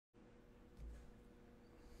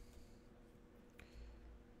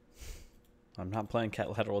I'm not playing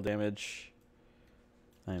collateral damage.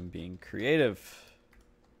 I am being creative.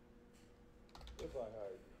 If I hide,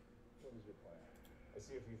 what is your plan? I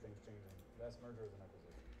see a few things changing. Vast merger is an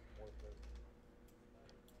acquisition. Worth it.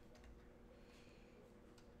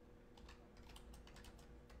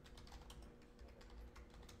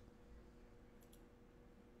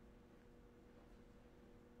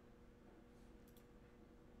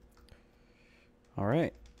 All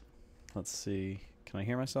right. Let's see. Can I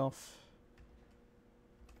hear myself?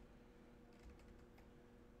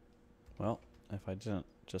 Well, if I didn't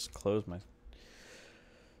just close my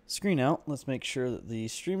screen out, let's make sure that the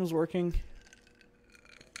stream is working.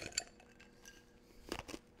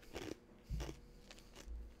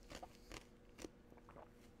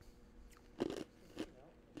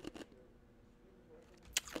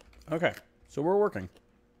 Okay, so we're working.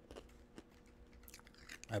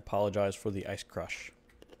 I apologize for the ice crush.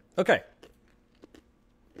 Okay.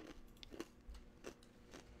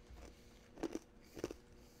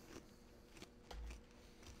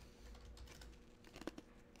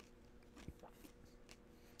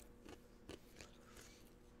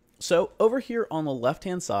 So over here on the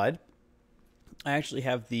left-hand side, I actually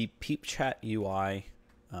have the Peep Chat UI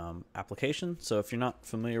application. So if you're not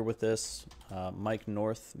familiar with this, Mike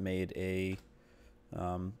North made a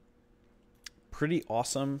pretty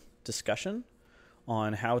awesome discussion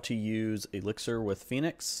on how to use Elixir with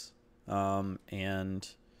Phoenix and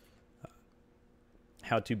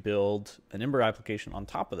how to build an Ember application on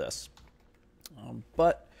top of this.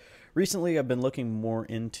 But recently I've been looking more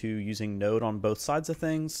into using Node on both sides of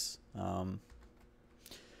things.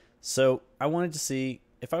 So I wanted to see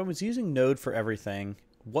if I was using Node for everything,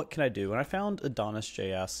 what can I do? And I found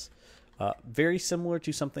AdonisJs very similar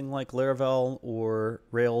to something like Laravel or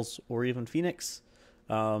Rails or even Phoenix.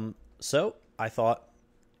 So I thought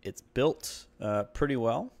it's built pretty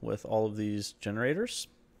well with all of these generators.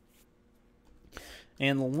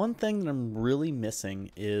 And the one thing that I'm really missing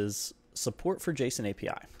is support for JSON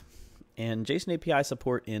API. And JSON API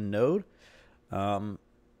support in Node,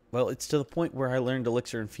 well, it's to the point where I learned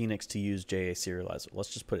Elixir and Phoenix to use JA Serializer. Let's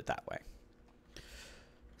just put it that way.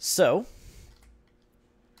 So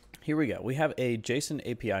here we go. We have a JSON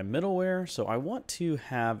API middleware. So I want to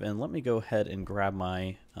have, and let me go ahead and grab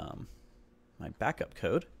my my backup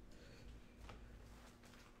code.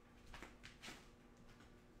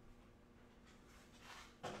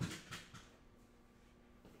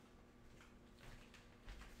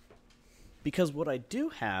 Because what I do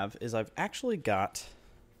have is I've actually got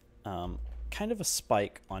kind of a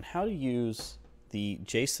spike on how to use the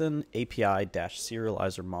JSON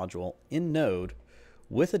API-serializer module in Node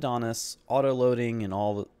with Adonis, auto loading, and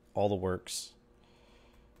all the works.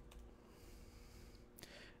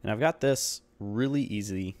 And I've got this really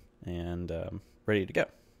easy and ready to go.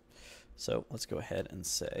 So let's go ahead and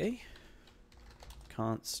say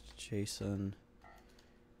const JSON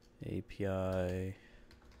API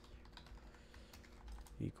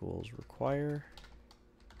equals require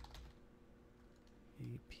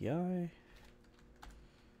API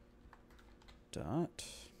dot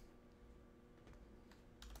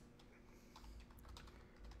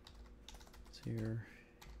here.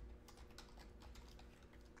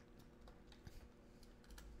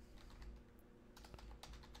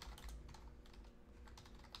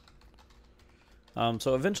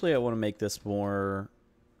 So eventually I want to make this more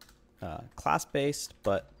class-based,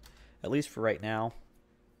 but at least for right now,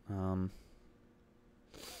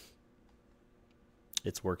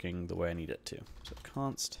 it's working the way I need it to. So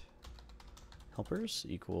const helpers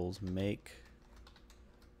equals make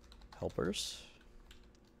helpers,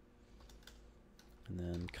 and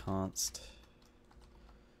then const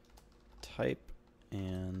type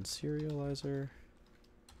and serializer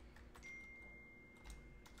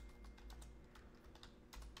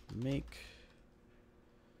make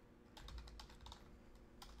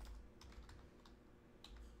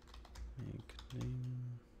name.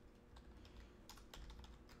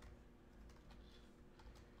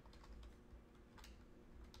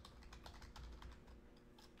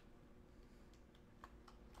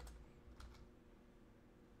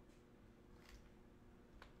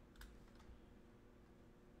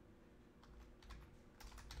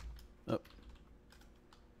 Oh.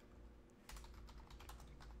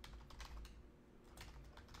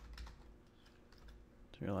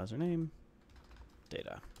 Serializer name,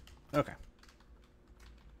 data. Okay.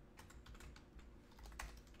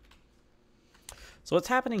 So what's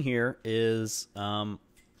happening here is I'm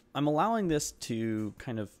allowing this to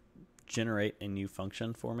kind of generate a new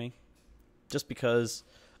function for me, just because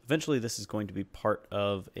eventually this is going to be part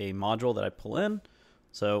of a module that I pull in.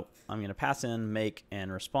 So I'm going to pass in make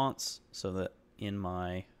and response so that in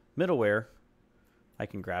my middleware, I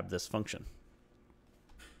can grab this function.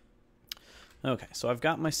 Okay, so I've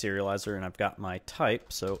got my serializer and I've got my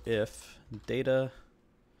type. So if data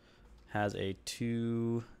has a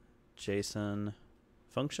toJSON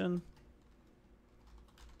function,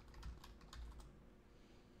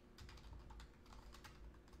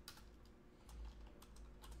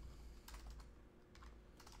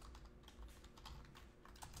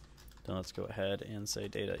 then let's go ahead and say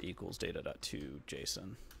data equals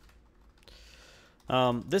data.toJSON.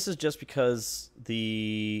 This is just because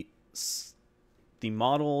the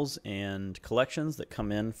models and collections that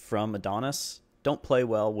come in from Adonis don't play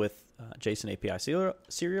well with JSON API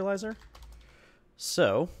serializer.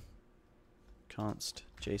 So const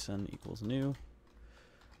JSON equals new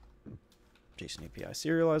JSON API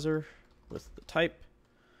serializer with the type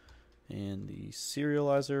and the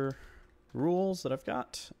serializer rules that I've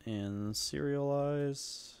got, and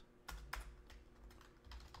serialize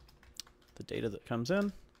the data that comes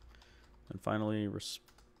in, and finally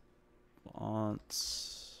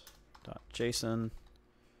response.json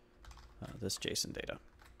this JSON data.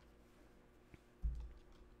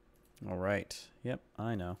 All right. Yep,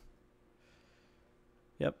 I know.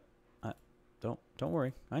 Yep. Don't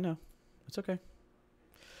worry. I know. It's okay.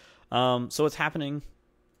 So what's happening?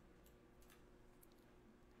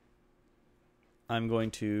 I'm going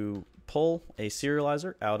to pull a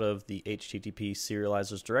serializer out of the HTTP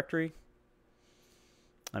serializers directory.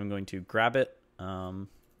 I'm going to grab it and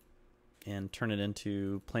turn it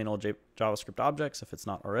into plain old JavaScript objects if it's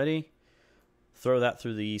not already. Throw that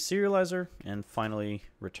through the serializer and finally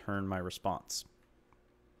return my response.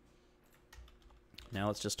 Now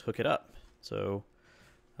let's just hook it up. So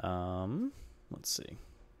let's see.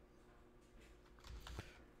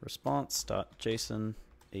 Response.json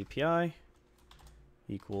API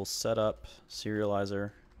equals setup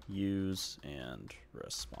serializer use and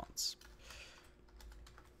response.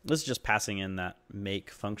 This is just passing in that make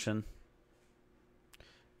function.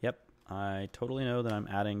 Yep, I totally know that I'm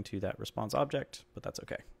adding to that response object, but that's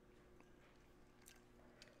okay.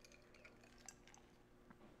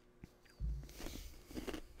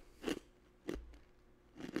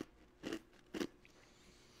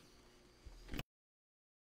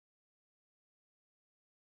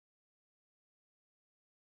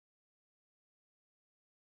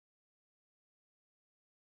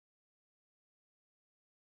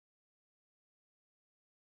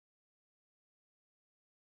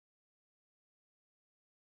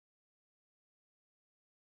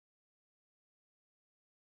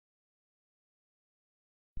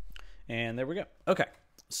 And there we go. Okay,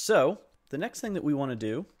 so the next thing that we want to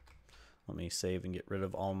do, let me save and get rid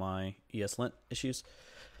of all my ESLint issues.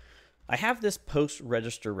 I have this post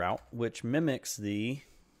register route, which mimics the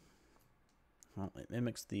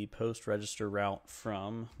post register route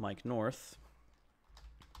from Mike North.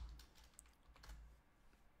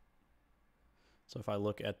 So if I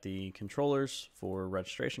look at the controllers for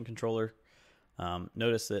registration controller,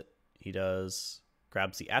 notice that he grabs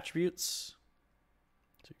the attributes.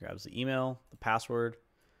 So he grabs the email, the password,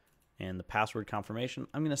 and the password confirmation.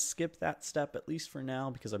 I'm going to skip that step at least for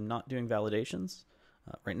now because I'm not doing validations.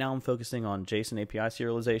 Right now I'm focusing on JSON API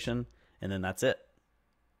serialization, and then that's it.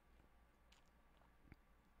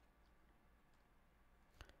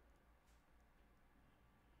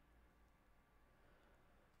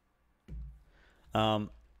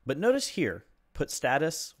 But notice here, put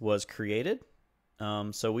status was created.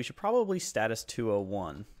 So we should probably status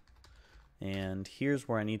 201. And here's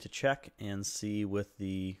where I need to check and see with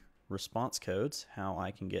the response codes how I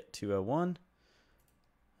can get 201.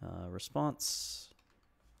 Response.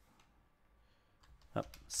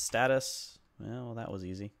 Status. Well, that was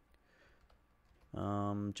easy.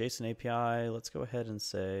 JSON API, let's go ahead and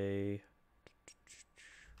say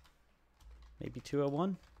maybe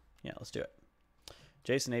 201. Yeah, let's do it.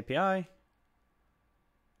 JSON API.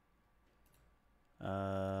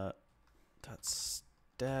 Dot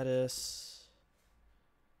status.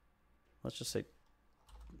 Let's just say,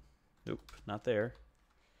 nope, not there.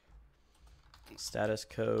 Status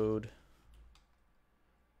code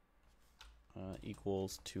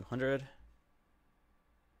equals 200.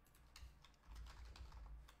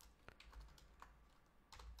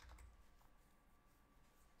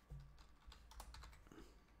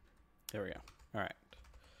 There we go. All right.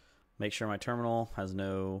 Make sure my terminal has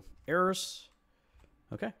no errors.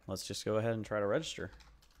 Okay, let's just go ahead and try to register.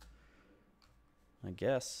 I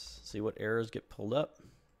guess. See what errors get pulled up.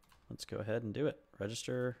 Let's go ahead and do it.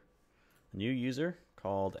 Register a new user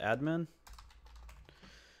called admin.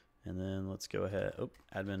 And then let's go ahead. Oh,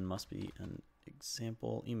 admin must be an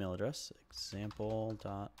example email address,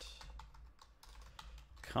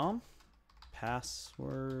 example.com,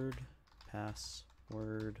 password,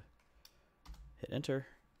 hit enter.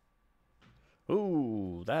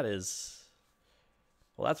 Ooh, that's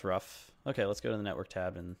rough. Okay, let's go to the network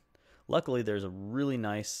tab, and luckily there's a really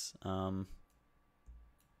nice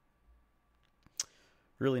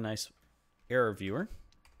error viewer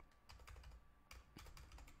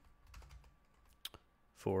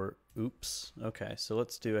for oops. Okay, so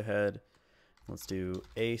let's do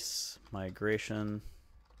ACE migration.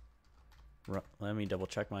 Let me double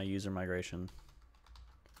check my user migration.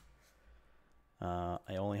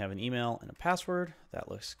 I only have an email and a password. That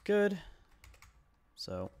looks good.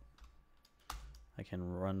 So I can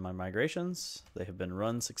run my migrations. They have been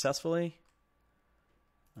run successfully.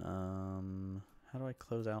 How do I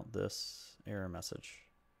close out this error message?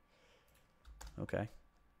 Okay.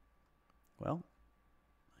 Well,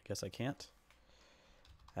 I guess I can't.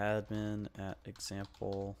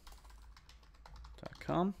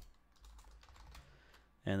 admin@example.com.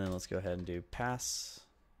 And then let's go ahead and do password.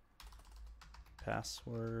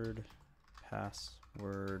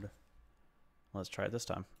 Let's try it this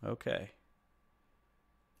time. Okay.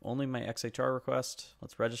 Only my XHR request.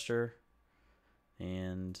 Let's register.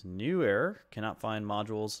 And new error, cannot find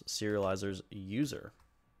modules serializers user.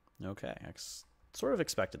 Okay, I sort of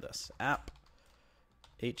expected this. App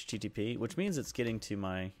HTTP, which means it's getting to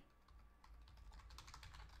my...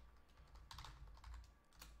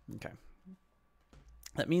 Okay.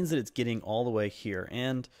 That means that it's getting all the way here.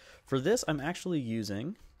 And for this, I'm actually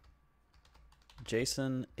using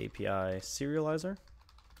JSON API Serializer.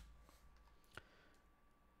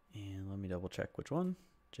 And let me double check which one.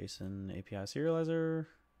 JSON API Serializer.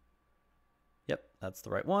 Yep, that's the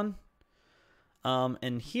right one.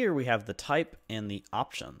 And here we have the type and the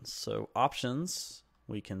options. So options,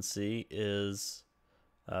 we can see, is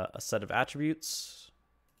a set of attributes,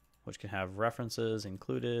 which can have references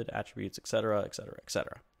included, attributes, etc., etc.,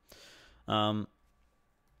 etc.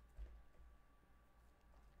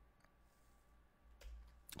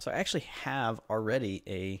 So I actually have already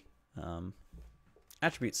a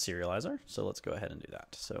attribute serializer, so let's go ahead and do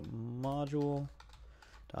that. So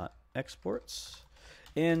module.exports,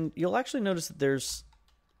 and you'll actually notice that there's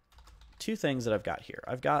two things that I've got here.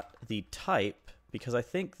 I've got the type, because I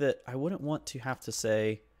think that I wouldn't want to have to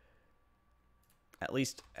say, at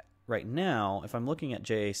least right now, if I'm looking at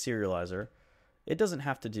JA Serializer, it doesn't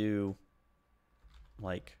have to do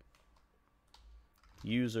like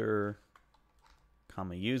user,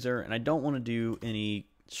 comma user, and I don't want to do any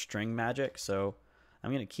string magic, so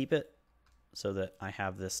I'm going to keep it so that I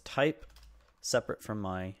have this type separate from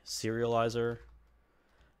my serializer.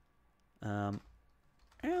 And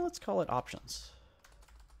let's call it options.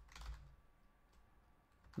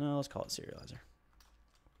 No, let's call it serializer.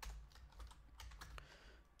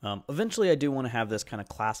 Eventually, I do want to have this kind of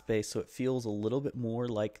class-based, so it feels a little bit more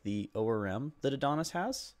like the ORM that Adonis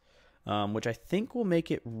has, which I think will make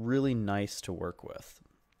it really nice to work with.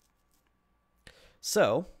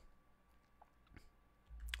 So,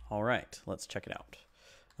 all right, let's check it out.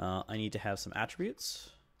 I need to have some attributes,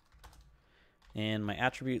 and my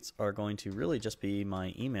attributes are going to really just be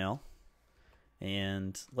my email.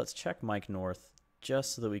 And let's check Mike North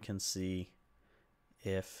just so that we can see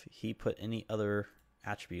if he put any other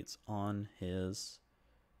attributes on his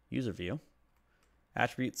user view.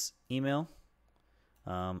 Attributes email,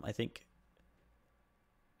 I think,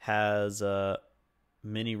 has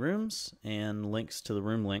many rooms and links to the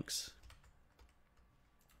room links.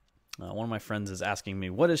 One of my friends is asking me,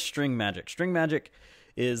 what is string magic? String magic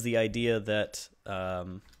is the idea that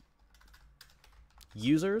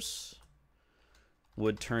users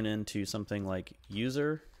would turn into something like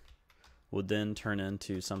user, would then turn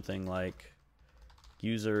into something like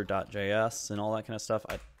user.js and all that kind of stuff.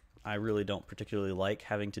 I really don't particularly like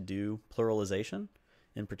having to do pluralization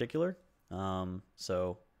in particular.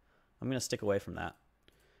 So I'm going to stick away from that.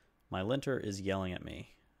 My linter is yelling at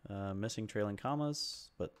me. Missing trailing commas,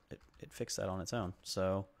 but it fixed that on its own.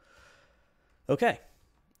 So, okay.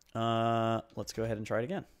 Let's go ahead and try it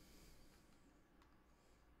again.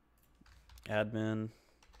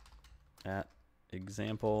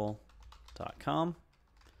 admin@example.com.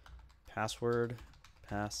 Password.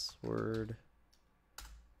 You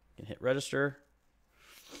can hit register.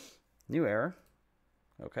 New error.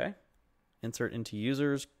 Okay. Insert into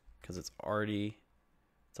users because it's already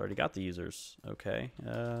got the users. Okay.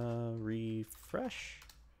 Refresh.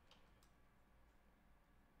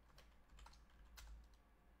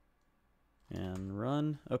 And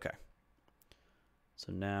run. Okay.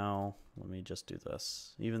 So now let me just do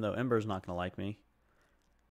this. Even though Ember's not going to like me,